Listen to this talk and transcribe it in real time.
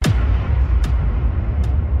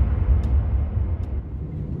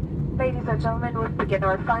ladies and gentlemen, we'll begin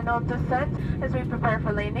our final descent. As we prepare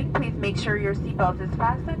for landing, please make sure your seatbelt is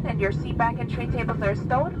fastened and your seat back and tray tables are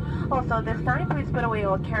stowed. Also, this time, please put away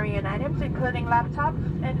all carry-on items, including laptop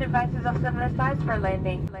and devices of similar size for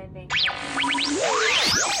landing. 5,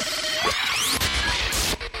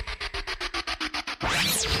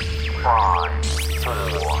 4,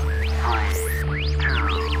 3, 2,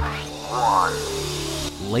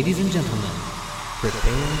 1. Ladies and gentlemen, prepare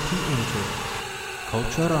to enter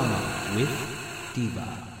Culturama with Diva.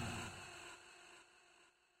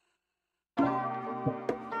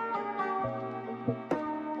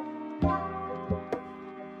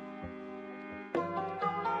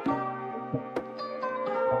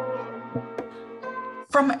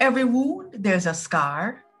 From every wound, there's a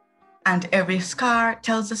scar, and every scar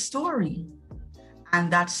tells a story.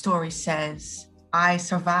 And that story says, I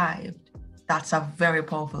survived. That's a very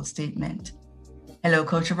powerful statement. Hello,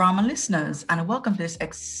 Culturama listeners, and welcome to this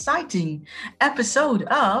exciting episode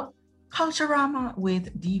of Culturama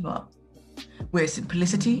with Diva, where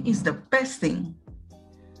simplicity is the best thing.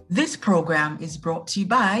 This program is brought to you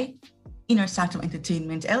by Inner Sanctum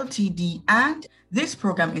Entertainment Ltd, and this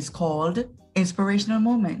program is called Inspirational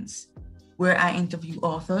Moments, where I interview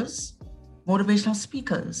authors, motivational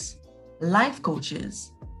speakers, life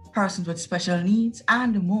coaches, persons with special needs,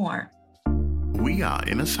 and more. We are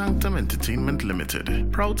Inner Sanctum Entertainment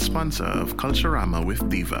Limited, proud sponsor of Culturama with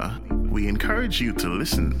Diva. We encourage you to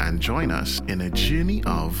listen and join us in a journey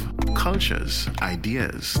of cultures,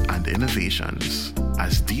 ideas, and innovations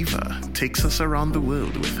as Diva takes us around the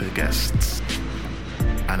world with her guests.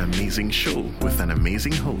 An amazing show with an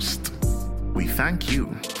amazing host. We thank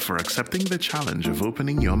you for accepting the challenge of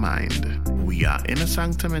opening your mind. We are Inner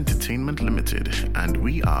Sanctum Entertainment Limited, and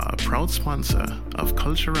we are a proud sponsor of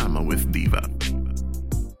Culturama with Diva.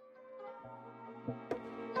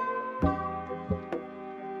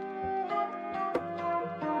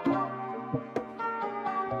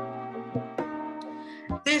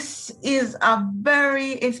 This is a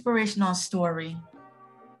very inspirational story,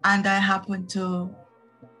 and I happen to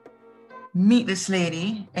meet this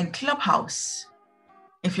lady in Clubhouse.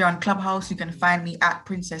 If you're on Clubhouse, you can find me at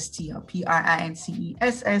Princess Tia,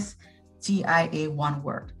 PRINCESSTIA, one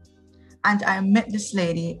word. And I met this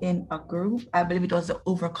lady in a group. I believe it was the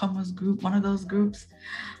Overcomers group, one of those groups.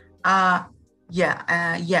 And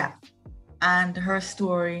her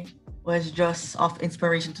story was just of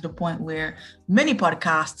inspiration to the point where many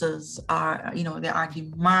podcasters are, they are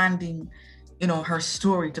demanding, her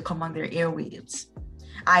story to come on their airwaves.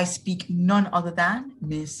 I speak none other than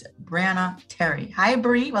Miss Brianna Terry. Hi,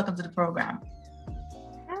 Bri. Welcome to the program.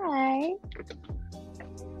 Hi.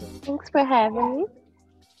 Thanks for having me.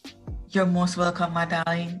 You're most welcome, my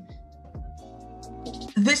darling.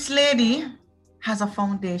 This lady has a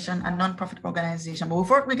foundation, a non-profit organization. But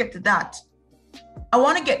before we get to that, I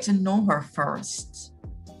want to get to know her first.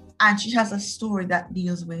 And she has a story that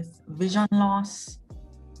deals with vision loss,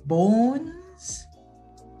 bones,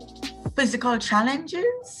 physical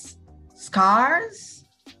challenges, scars,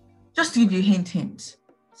 just to give you a hint.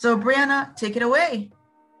 So Brianna, take it away.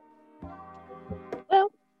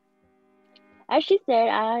 Well, as she said,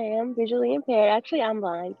 I am visually impaired. Actually, I'm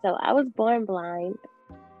blind. So I was born blind.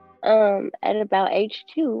 At about age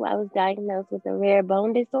 2, I was diagnosed with a rare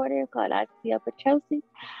bone disorder called osteopetrosis.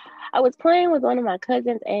 I was playing with one of my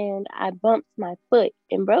cousins and I bumped my foot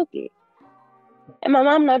and broke it. And my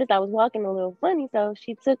mom noticed I was walking a little funny, so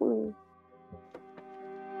she took me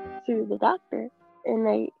to the doctor and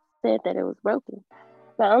they said that it was broken.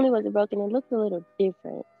 Not only was it broken, it looked a little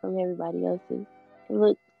different from everybody else's.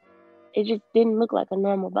 It just didn't look like a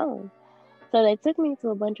normal bone. So they took me to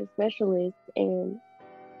a bunch of specialists, and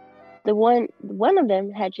the one of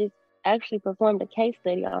them had just actually performed a case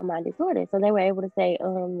study on my disorder. So they were able to say,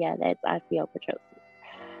 that's osteopetrosis.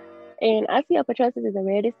 And osteopetrosis is a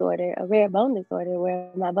rare disorder, a rare bone disorder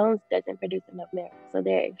where my bones doesn't produce enough nerve. So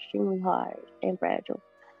they're extremely hard and fragile.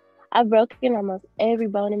 I've broken almost every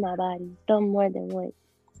bone in my body, some more than once.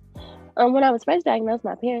 When I was first diagnosed,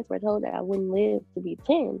 my parents were told that I wouldn't live to be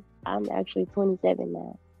 10. I'm actually 27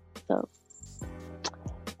 now. So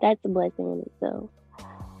that's a blessing in itself.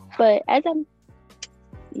 But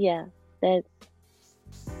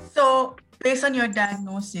So based on your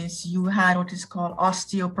diagnosis, you had what is called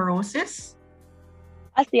osteoporosis?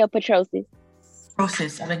 Osteopetrosis.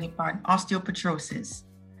 Osteopetrosis.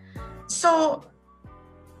 So,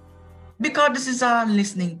 because this is a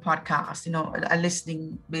listening podcast, a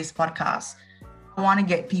listening-based podcast, I want to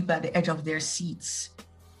get people at the edge of their seats.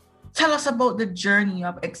 Tell us about the journey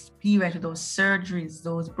of experience with those surgeries,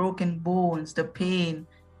 those broken bones, the pain,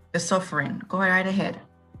 the suffering. Go right ahead.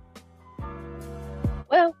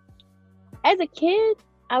 Well, As a kid,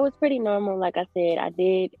 I was pretty normal. Like I said, I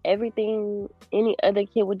did everything any other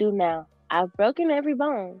kid would do now. I've broken every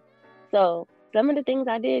bone. So some of the things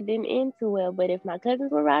I didn't end too well. But if my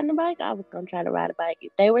cousins were riding a bike, I was going to try to ride a bike.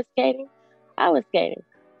 If they were skating, I was skating.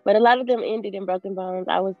 But a lot of them ended in broken bones.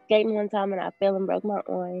 I was skating one time and I fell and broke my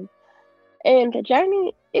arm. And the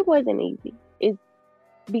journey, it wasn't easy. It's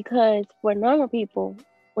because for normal people,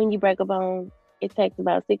 when you break a bone, it takes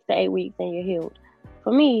about 6 to 8 weeks and you're healed.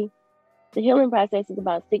 For me, the healing process is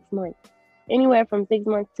about 6 months, anywhere from 6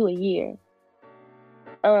 months to a year.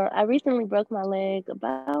 I recently broke my leg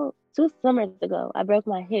about 2 summers ago. I broke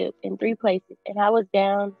my hip in 3 places, and I was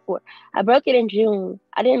down I broke it in June.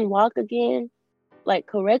 I didn't walk again, like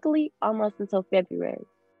correctly, almost until February.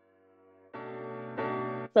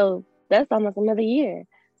 So that's almost another year.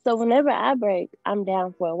 So whenever I break, I'm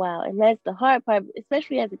down for a while. And that's the hard part,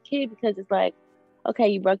 especially as a kid, because it's like, okay,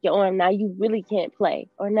 you broke your arm, now you really can't play.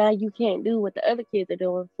 Or now you can't do what the other kids are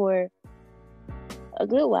doing for a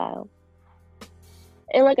good while.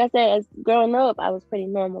 And like I said, as growing up, I was pretty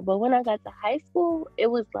normal. But when I got to high school, it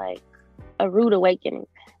was like a rude awakening.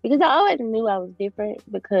 Because I always knew I was different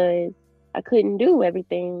because I couldn't do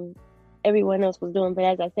everything everyone else was doing. But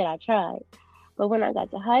as I said, I tried. But when I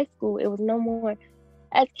got to high school, it was no more.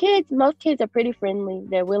 As kids, most kids are pretty friendly.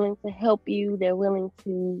 They're willing to help you. They're willing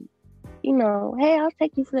to, hey, I'll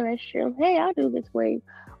take you to the restroom. Hey, I'll do this for you.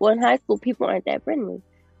 Well, in high school, people aren't that friendly.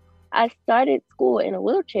 I started school in a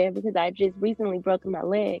wheelchair because I just recently broken my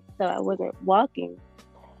leg, so I wasn't walking.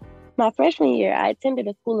 My freshman year, I attended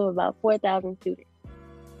a school of about 4,000 students.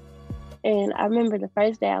 And I remember the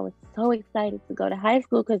first day I was so excited to go to high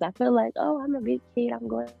school because I feel like, oh, I'm a big kid. I'm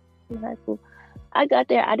going to high school. I got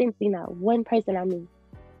there. I didn't see not one person I knew.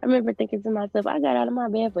 I remember thinking to myself, I got out of my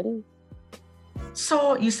bed for this.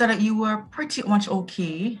 So you said that you were pretty much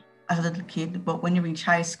okay as a little kid, but when you reach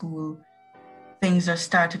high school, things are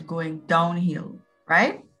started going downhill,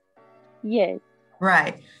 right? Yes.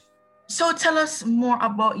 Right. So tell us more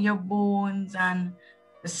about your bones and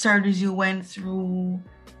the surgeries you went through.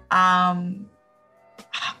 How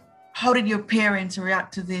did your parents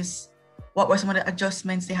react to this? What were some of the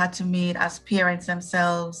adjustments they had to make as parents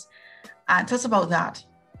themselves? Tell us about that.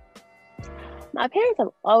 My parents have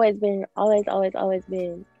always been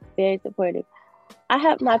very supportive.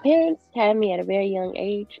 My parents had me at a very young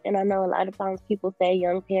age, and I know a lot of times people say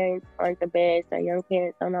young parents aren't the best or young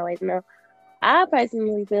parents don't always know. I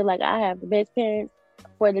personally feel like I have the best parents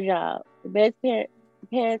for the job, the best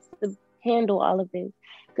parents to handle all of this.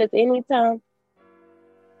 Because anytime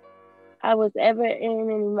I was ever in an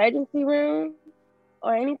emergency room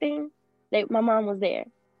or anything, my mom was there.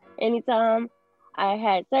 Anytime I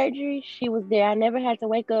had surgery, she was there. I never had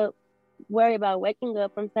to worry about waking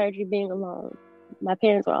up from surgery being alone. My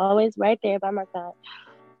parents were always right there by my side.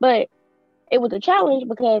 But it was a challenge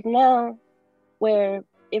because now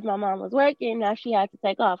if my mom was working, now she had to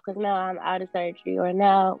take off because now I'm out of surgery or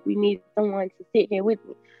now we need someone to sit here with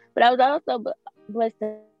me. But I was also blessed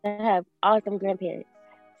to have awesome grandparents.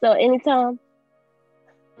 So anytime,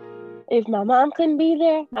 if my mom couldn't be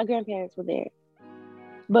there, my grandparents were there.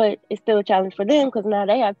 But it's still a challenge for them because now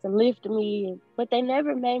they have to lift me, but they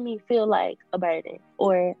never made me feel like a burden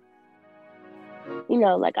or,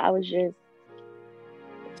 like I was just.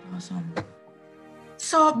 Awesome.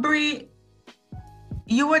 So, Bree,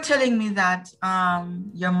 you were telling me that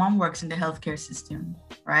your mom works in the healthcare system,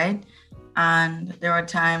 right? And there are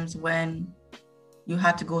times when you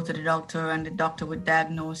had to go to the doctor and the doctor would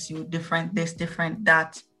diagnose you different this, different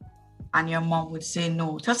that, and your mom would say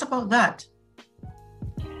no. Tell us about that.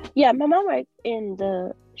 Yeah, my mom works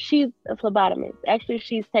she's a phlebotomist. Actually,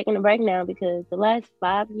 she's taking a break now because the last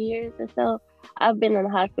 5 years or so, I've been in the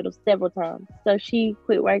hospital several times. So she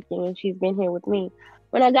quit working and she's been here with me.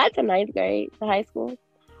 When I got to 9th grade, to high school,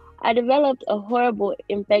 I developed a horrible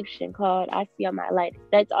infection called osteomyelitis.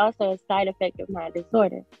 That's also a side effect of my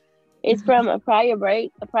disorder. It's from a prior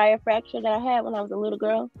fracture that I had when I was a little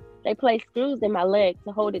girl. They placed screws in my leg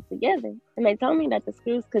to hold it together. And they told me that the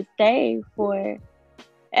screws could stay for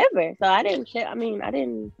ever. So I didn't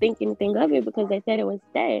think anything of it because they said it would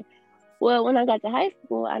stay. Well, when I got to high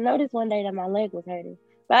school, I noticed one day that my leg was hurting.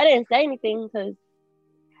 But I didn't say anything because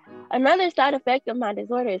another side effect of my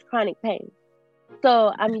disorder is chronic pain.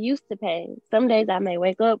 So I'm used to pain. Some days I may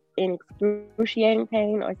wake up in excruciating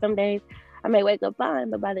pain, or some days I may wake up fine,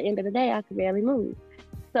 but by the end of the day, I could barely move.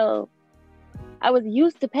 So I was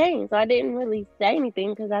used to pain. So I didn't really say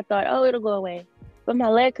anything because I thought, oh, it'll go away. But my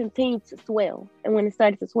leg continued to swell. And when it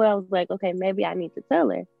started to swell, I was like, okay, maybe I need to tell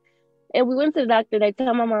her. And we went to the doctor. They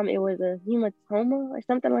told my mom it was a hematoma or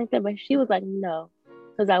something like that. But she was like, no,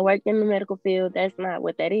 because I work in the medical field. That's not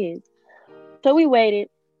what that is. So we waited,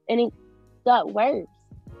 and it got worse.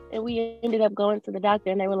 And we ended up going to the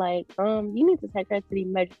doctor, and they were like, you need to take her to the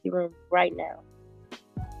emergency room right now.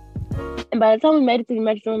 And by the time we made it to the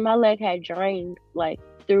emergency room, my leg had drained, like,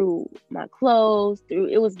 through my clothes,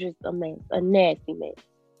 it was just a mess, a nasty mess.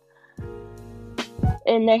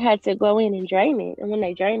 And they had to go in and drain it. And when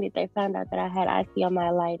they drained it, they found out that I had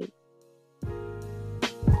osteomyelitis.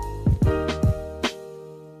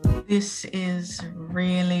 This is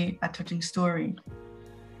really a touching story.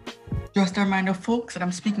 Just a reminder, folks, that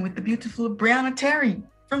I'm speaking with the beautiful Brianna Terry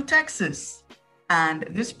from Texas. And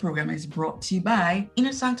this program is brought to you by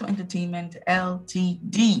Inner Sanctum Entertainment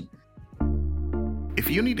Ltd. If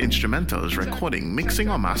you need instrumentals, recording, mixing,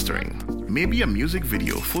 or mastering, maybe a music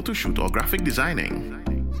video, photo shoot, or graphic designing,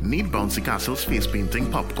 need bouncy castles, face painting,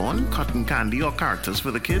 popcorn, cotton candy, or characters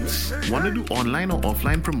for the kids? Want to do online or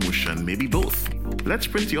offline promotion, maybe both? Let's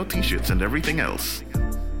print your t-shirts and everything else.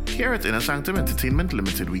 Here at Inner Sanctum Entertainment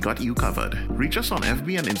Limited, we got you covered. Reach us on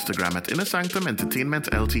FB and Instagram at Inner Sanctum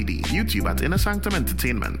Entertainment Ltd, YouTube at Inner Sanctum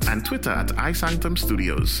Entertainment, and Twitter at iSanctum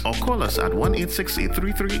Studios. Or call us at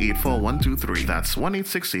 1-868-338-4123. That's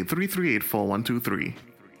 1-868-338-4123.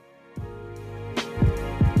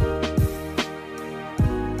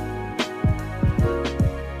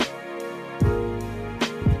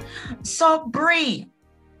 So, Bree,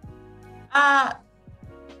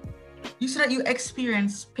 you said that you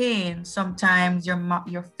experience pain. Sometimes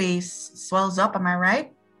your face swells up. Am I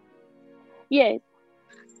right? Yes.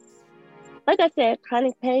 Like I said,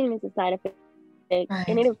 chronic pain is a side effect, right.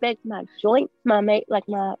 And it affects my joints. The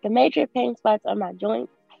major pain spots are my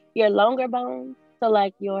joints, your longer bones, so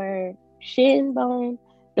like your shin bone,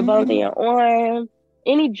 the bones in your arm,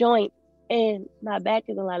 any joint, and my back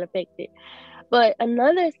is a lot affected. But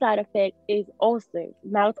another side effect is ulcers,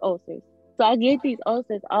 mouth ulcers. So I get these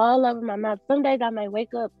ulcers all over my mouth. Some days I may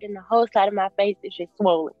wake up and the whole side of my face is just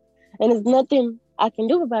swollen. And there's nothing I can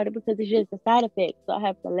do about it because it's just a side effect. So I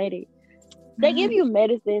have to let it. They give you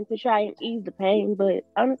medicine to try and ease the pain, but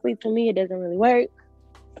honestly, to me, it doesn't really work.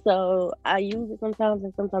 So I use it sometimes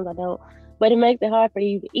and sometimes I don't. But it makes it hard for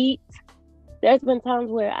you to eat. There's been times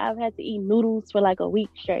where I've had to eat noodles for like a week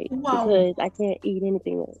straight because I can't eat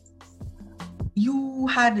anything else. You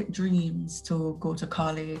had dreams to go to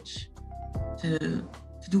college. To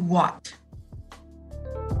do what?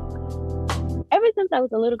 Ever since I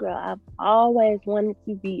was a little girl, I've always wanted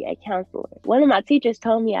to be a counselor. One of my teachers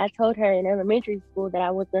told me, I told her in elementary school that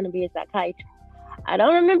I was going to be a psychiatrist. I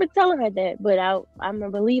don't remember telling her that, but I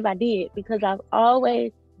believe I did because I've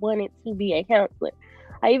always wanted to be a counselor.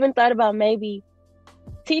 I even thought about maybe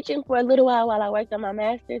teaching for a little while I worked on my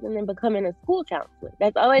master's and then becoming a school counselor.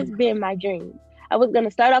 That's always been my dream. I was going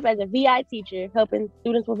to start off as a VI teacher, helping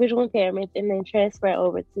students with visual impairments, and then transfer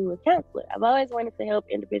over to a counselor. I've always wanted to help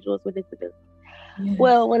individuals with disabilities. Yes.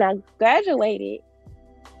 Well, when I graduated,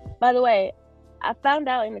 by the way, I found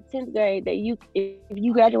out in the 10th grade that if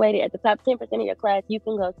you graduated at the top 10% of your class, you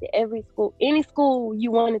can go to every school, any school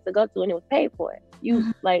you wanted to go to, and it was paid for.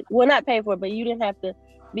 Not paid for, but you didn't have to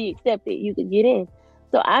be accepted. You could get in.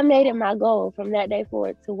 So I made it my goal from that day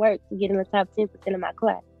forward to work to get in the top 10% of my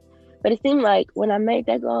class. But it seemed like when I made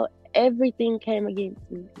that goal, everything came against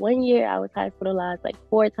me. 1 year I was hospitalized like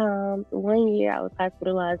 4 times. 1 year I was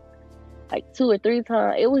hospitalized like 2 or 3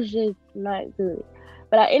 times. It was just not good.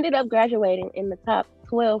 But I ended up graduating in the top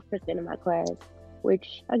 12% of my class,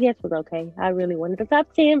 which I guess was okay. I really wanted the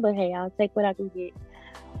top 10, but hey, I'll take what I can get.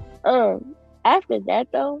 After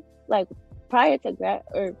that though, like prior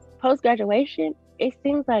to post-graduation, it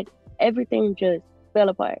seems like everything just fell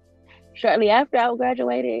apart. Shortly after I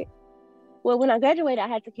graduated, when I graduated, I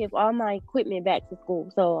had to give all my equipment back to school.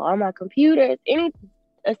 So all my computers, any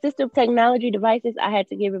assistive technology devices, I had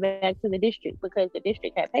to give it back to the district because the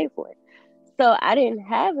district had paid for it. So I didn't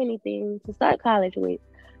have anything to start college with.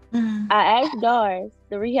 I asked DARS,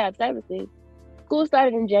 the rehab services. School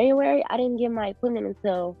started in January. I didn't get my equipment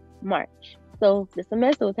until March. So the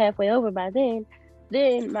semester was halfway over by then.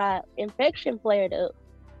 Then my infection flared up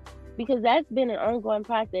because that's been an ongoing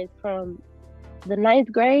process from the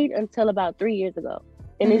 9th grade until about 3 years ago.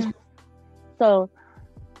 And so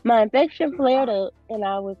my infection flared up and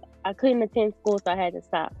I couldn't attend school, so I had to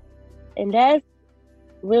stop. And that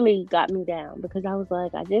really got me down because I was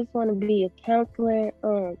like, I just want to be a counselor.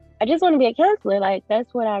 Like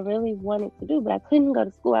that's what I really wanted to do, but I couldn't go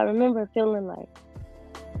to school. I remember feeling like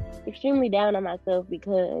extremely down on myself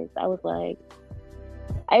because I was like,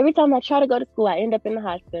 every time I try to go to school, I end up in the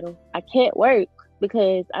hospital. I can't work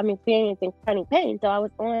because I'm experiencing chronic pain. So I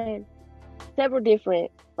was on several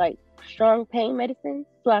different strong pain medicines,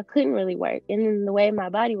 so I couldn't really work. And then the way my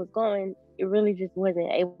body was going, it really just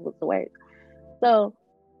wasn't able to work. So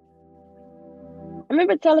I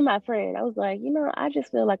remember telling my friend, I was like, I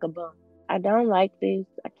just feel like a bum. I don't like this.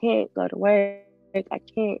 I can't go to work. I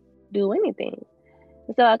can't do anything.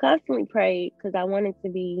 And so I constantly prayed because I wanted to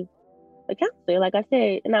be a counselor, like I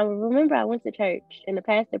said. And I remember I went to church and the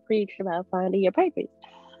pastor preached about finding your purpose.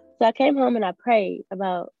 So I came home and I prayed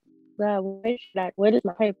about, God, what is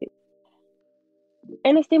my purpose?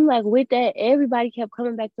 And it seemed like with that, everybody kept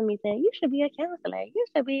coming back to me saying, you should be a counselor. You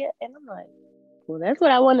should be And I'm like, well, that's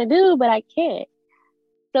what I want to do, but I can't.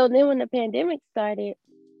 So then when the pandemic started,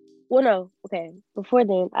 before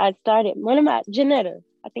then, I started, Janetta,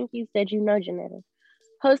 I think you said Janetta,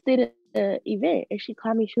 hosted an event, and she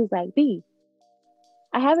called me, she was like, B,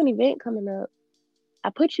 I have an event coming up. I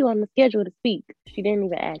put you on the schedule to speak. She didn't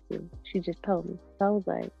even ask me. She just told me. So I was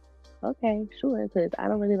like, okay, sure, because I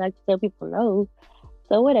don't really like to tell people no.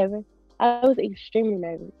 So whatever. I was extremely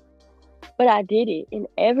nervous. But I did it, and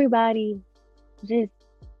everybody just,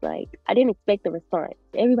 like, I didn't expect the response.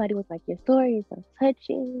 Everybody was like, your story is so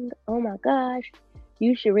touching. Oh my gosh,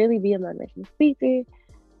 you should really be a motivational speaker.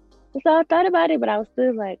 And so I thought about it, but I was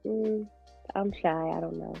still like, I'm shy. I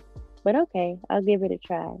don't know. But okay, I'll give it a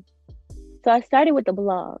try. So I started with the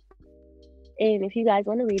blog. And if you guys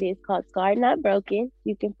want to read it, it's called Scarred Not Broken.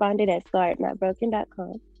 You can find it at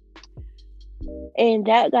scarrednotbroken.com. And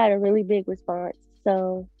that got a really big response.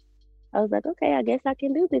 So I was like, okay, I guess I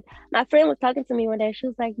can do this. My friend was talking to me one day. She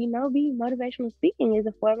was like, B, motivational speaking is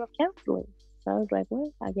a form of counseling. So I was like,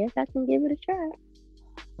 well, I guess I can give it a try.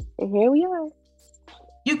 And here we are.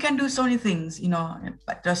 You can do so many things,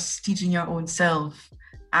 but just teaching your own self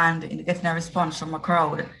and getting a response from a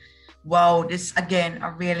crowd. Wow, this again,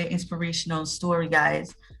 a really inspirational story,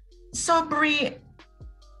 guys. So Bree,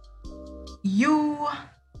 you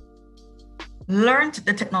learned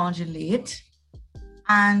the technology late,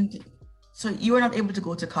 and so you were not able to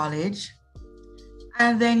go to college,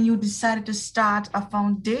 and then you decided to start a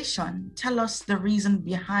foundation. Tell us the reason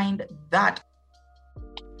behind that.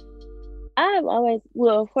 I've always,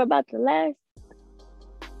 for about the last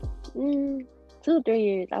 2-3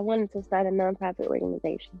 years, I wanted to start a nonprofit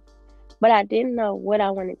organization, but I didn't know what I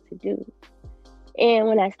wanted to do. And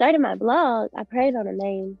when I started my blog, I prayed on a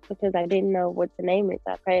name because I didn't know what to name it.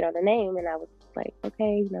 So I prayed on a name, and I was like,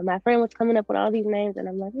 okay, my friend was coming up with all these names, and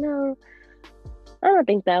I'm like, no, I don't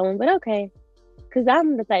think that one, but okay. Because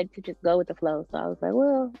I'm the type to just go with the flow. So I was like,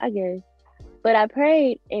 well, I guess. But I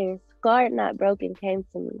prayed, and Scarred Not Broken came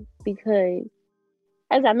to me because,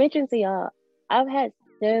 as I mentioned to y'all, I've had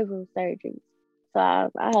several surgeries. So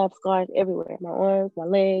I have scars everywhere. My arms, my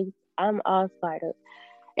legs, I'm all scarred up.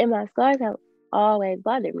 And my scars have always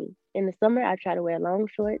bothered me. In the summer, I try to wear long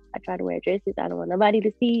shorts. I try to wear dresses. I don't want nobody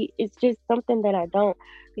to see. It's just something that I don't.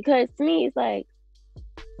 Because to me, it's like,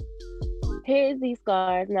 here's these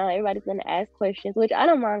scars. Now everybody's going to ask questions, which I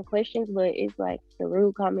don't mind questions, but it's like the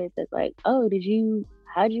rude comments that's like, oh,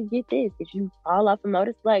 how'd you get this? Did you fall off a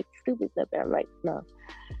motorcycle? Like stupid stuff. And I'm like, no.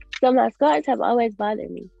 So my scars have always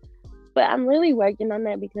bothered me. But I'm really working on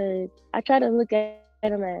that because I try to look at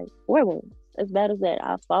them as war wounds. As battles that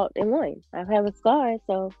I fought and won. I have a scar,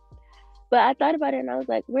 so. But I thought about it and I was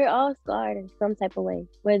like, we're all scarred in some type of way,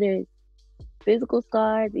 whether it's physical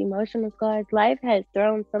scars, emotional scars. Life has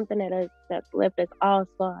thrown something at us that's left us all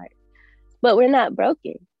scarred, but we're not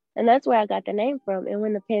broken. And that's where I got the name from. And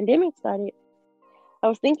when the pandemic started, I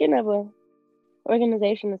was thinking of a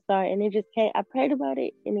organization to start, and it just came. I prayed about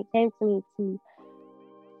it, and it came to me to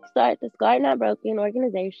start the Scarred Not Broken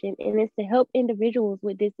organization, and it's to help individuals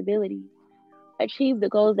with disabilities achieve the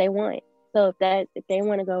goals they want. So if they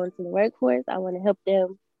want to go into the workforce, I want to help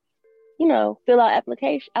them, fill out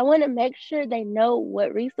application. I want to make sure they know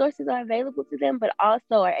what resources are available to them, but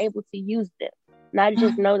also are able to use them, not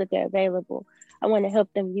just know that they're available. I want to help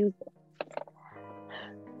them use them.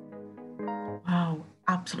 Wow,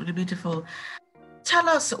 absolutely beautiful. Tell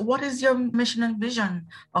us, what is your mission and vision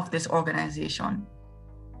of this organization?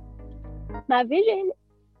 My vision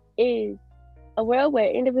is a world where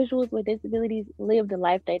individuals with disabilities live the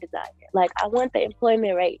life they desire. Like, I want the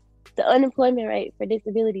unemployment rate for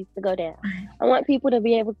disabilities to go down. I want people to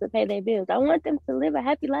be able to pay their bills. I want them to live a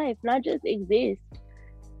happy life, not just exist.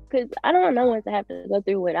 Because I don't want no one to have to go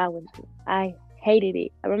through what I went through. I hated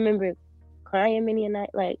it. I remember crying many a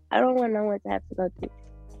night. Like, I don't want no one to have to go through.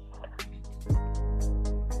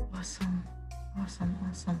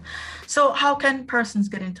 Awesome. So how can persons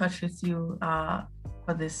get in touch with you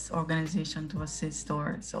for this organization to assist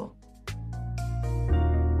or so?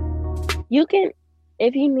 You can,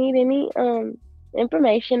 if you need any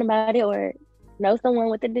information about it or know someone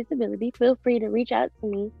with a disability, feel free to reach out to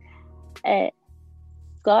me at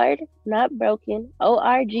Scarred Not Broken,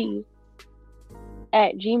 ORG,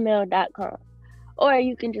 scarrednotbroken@gmail.com. Or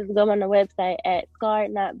you can just go on the website at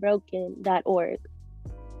scarrednotbroken.org.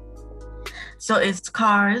 So it's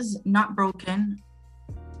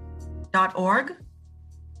scarsnotbroken.org?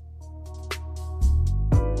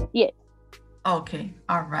 Yes. Okay,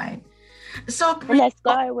 all right. So And that's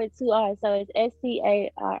scar with 2 R's, so it's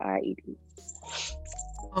SCARRED.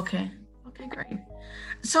 Okay, great.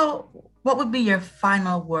 So what would be your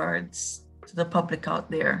final words to the public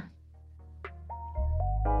out there?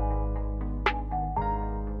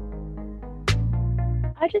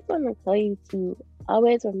 I just want to tell you to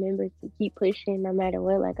always remember to keep pushing no matter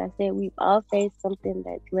what. Like I said, we've all faced something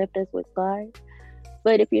that's left us with scars.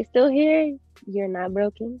 But if you're still here, you're not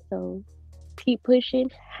broken. So keep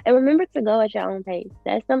pushing. And remember to go at your own pace.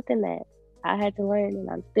 That's something that I had to learn and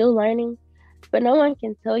I'm still learning. But no one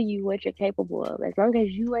can tell you what you're capable of. As long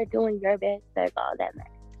as you are doing your best, that's all that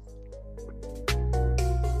matters.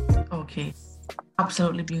 Okay.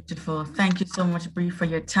 Absolutely beautiful. Thank you so much, Bree, for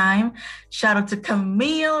your time. Shout out to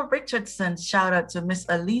Camille Richardson. Shout out to Miss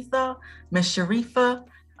Aletha, Miss Sharifa,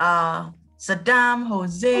 Saddam,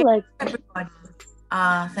 Jose, everybody.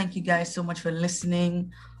 Thank you guys so much for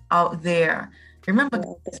listening out there. Remember,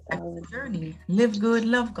 it's a journey. Live good,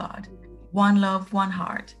 love God. One love, one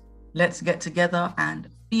heart. Let's get together and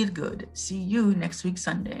feel good. See you next week,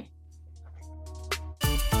 Sunday.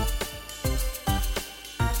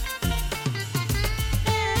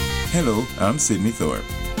 Hello, I'm Sydney Thorpe.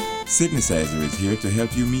 Sydneysizer is here to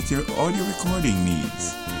help you meet your audio recording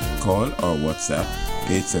needs. Call or WhatsApp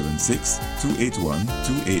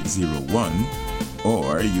 876-281-2801,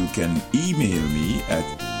 or you can email me at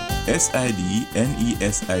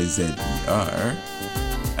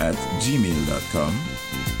sidnesizer@gmail.com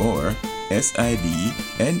or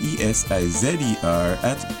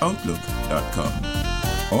sidnesizer@outlook.com.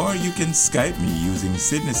 Or you can Skype me using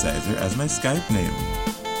Sydneysizer as my Skype name.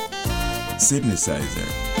 Sydneysizer.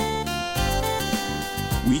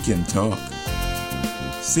 We can talk.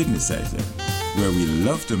 Sydneysizer, where we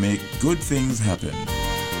love to make good things happen.